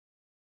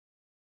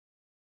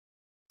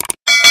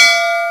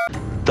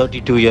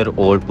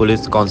32-year-old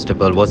police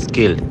constable was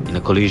killed in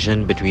a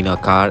collision between a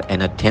car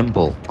and a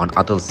tempo on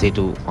Atal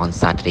Setu on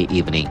Saturday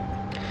evening.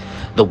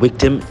 The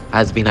victim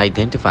has been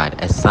identified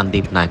as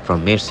Sandeep Naik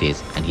from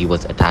Merces and he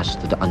was attached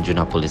to the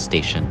Anjuna police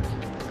station.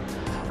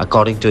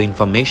 According to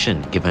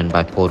information given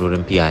by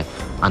Poruram PI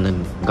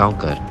Anand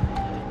Gaonkar,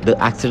 the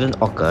accident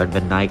occurred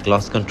when Naik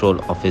lost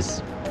control of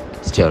his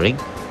steering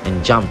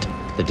and jumped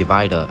the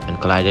divider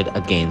and collided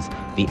against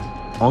the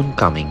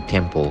oncoming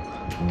tempo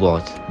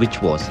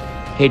which was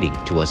heading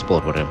towards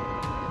Poruram.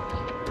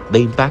 The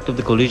impact of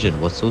the collision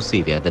was so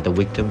severe that the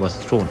victim was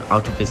thrown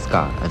out of his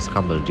car and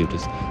scrambled due to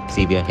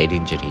severe head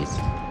injuries.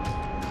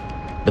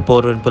 The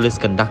Portland police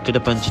conducted a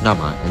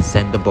Panchanama and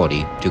sent the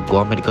body to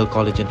Goa Medical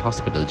College and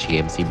Hospital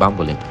GMC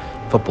Bambolim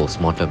for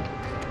post-mortem.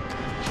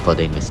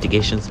 Further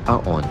investigations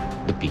are on,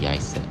 the PI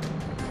said.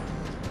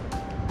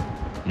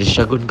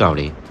 Rishagun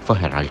Gowde for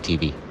Herald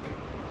TV.